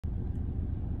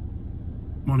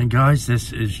Morning guys,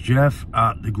 this is Jeff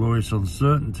at the Glorious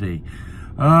Uncertainty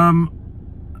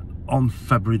on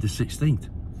February the 16th.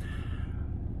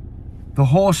 The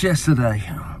horse yesterday,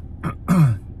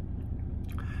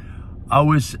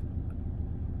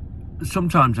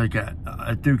 sometimes I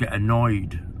do get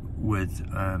annoyed with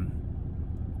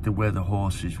the way the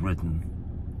horse is ridden,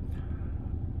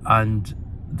 and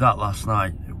that last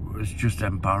night was just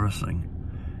embarrassing.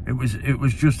 It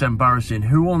was just embarrassing.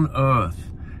 Who on earth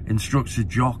instructs a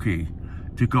jockey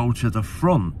to go to the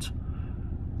front,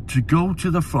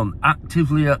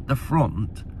 actively at the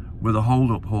front with a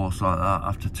hold-up horse like that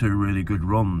after two really good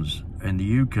runs in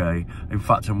the UK? In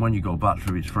fact, and when you go back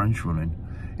through its French running,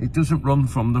 it doesn't run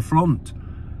from the front.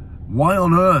 Why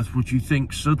on earth would you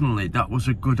think suddenly that was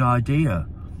a good idea?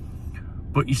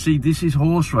 But you see, this is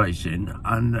horse racing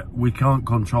and we can't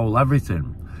control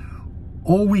everything.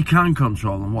 All we can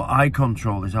control, and what I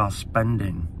control, is our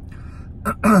spending.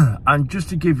 And just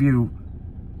to give you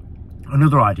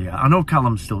another idea, I know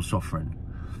Callum's still suffering,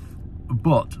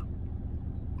 but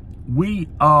we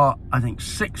are, I think,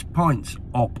 6 points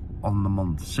up on the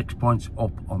month. 6 points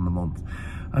up on the month.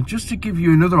 And just to give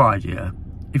you another idea,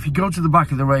 if you go to the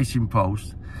back of the Racing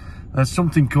Post, there's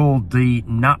something called the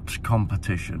Naps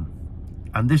competition.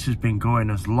 And this has been going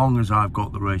as long as I've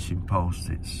got the Racing Post.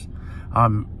 It's,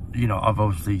 you know, I've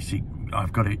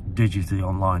got it digitally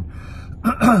online.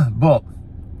 But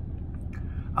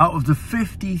out of the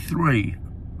 53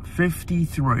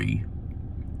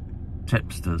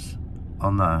 tipsters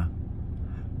on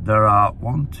there are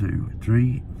 1, 2,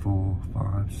 3, 4,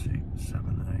 5, 6,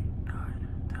 7, 8,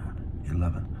 9, 10,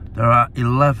 11. There are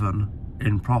 11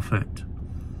 in profit.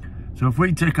 So if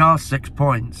we take our 6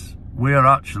 points, we are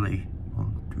actually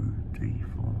 1, 2, 3,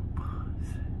 4, 5,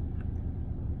 6,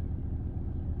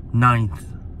 9th.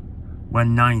 We're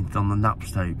 9th on the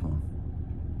Naps table.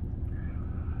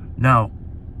 Now,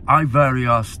 I vary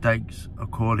our stakes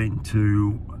according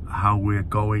to how we're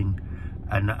going,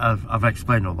 and I've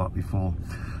explained all that before.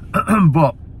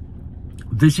 But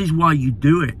this is why you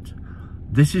do it.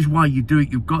 This is why you do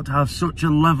it. You've got to have such a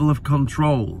level of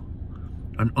control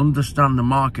and understand the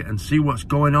market and see what's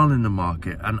going on in the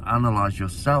market and analyse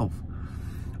yourself.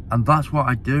 And that's what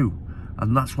I do.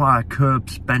 And that's why I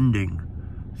curb spending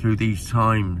through these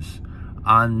times.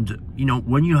 And, you know,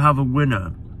 when you have a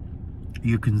winner,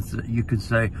 you can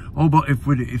say, oh, but if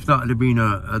that had been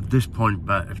a this point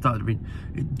bet, if that had been,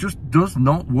 it just does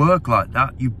not work like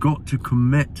that. You've got to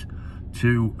commit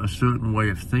to a certain way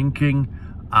of thinking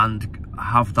and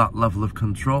have that level of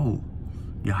control.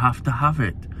 You have to have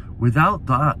it. Without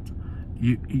that,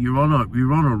 you're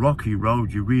on a rocky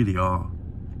road. You really are.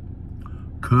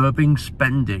 Curbing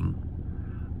spending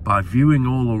by viewing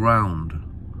all around.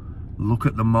 Look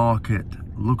at the market.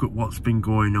 Look at what's been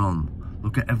going on.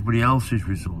 Look at everybody else's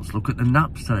results. Look at the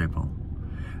Naps table.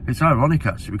 It's ironic,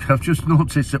 actually, because I've just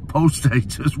noticed that Post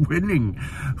Status winning,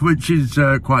 which is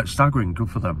quite staggering.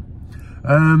 Good for them.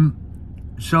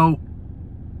 So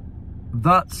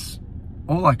that's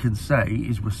all I can say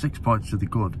is we're 6 points to the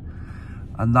good,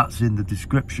 and that's in the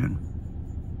description.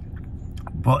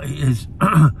 But it is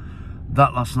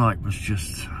that last night was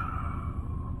just,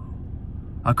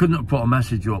 I couldn't have put a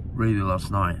message up really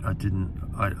last night.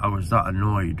 I was that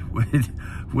annoyed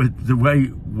with the way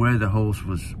where the horse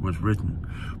was ridden.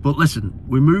 But listen,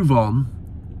 we move on,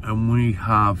 and we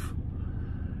have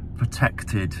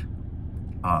protected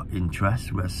our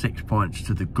interests. We're 6 points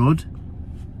to the good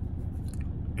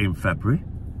in February,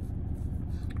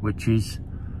 which is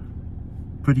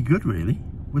pretty good, really.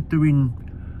 We're doing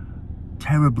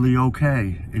terribly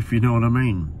okay, if you know what I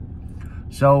mean.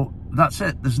 So that's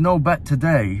it. There's no bet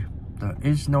today. There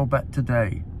is no bet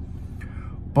today.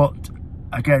 But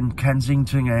again,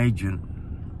 Kensington agent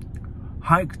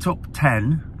hiked up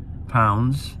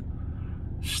 £10,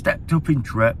 stepped up in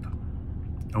trip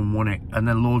and won it. And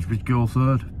then Lordsbridge Girl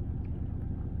third,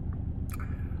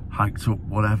 hiked up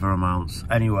whatever amounts.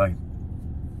 Anyway,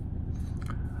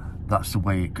 that's the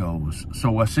way it goes.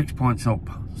 So we're 6 points up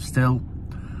still.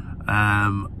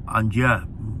 And yeah,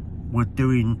 we're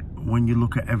doing, when you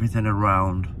look at everything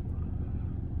around,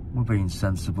 we're being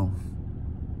sensible.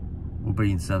 We're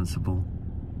being sensible.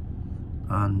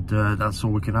 And that's all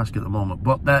we can ask at the moment.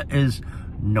 But there is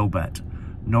no bet.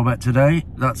 No bet today.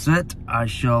 That's it. I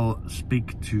shall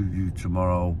speak to you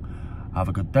tomorrow. Have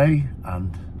a good day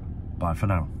and bye for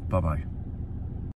now. Bye-bye.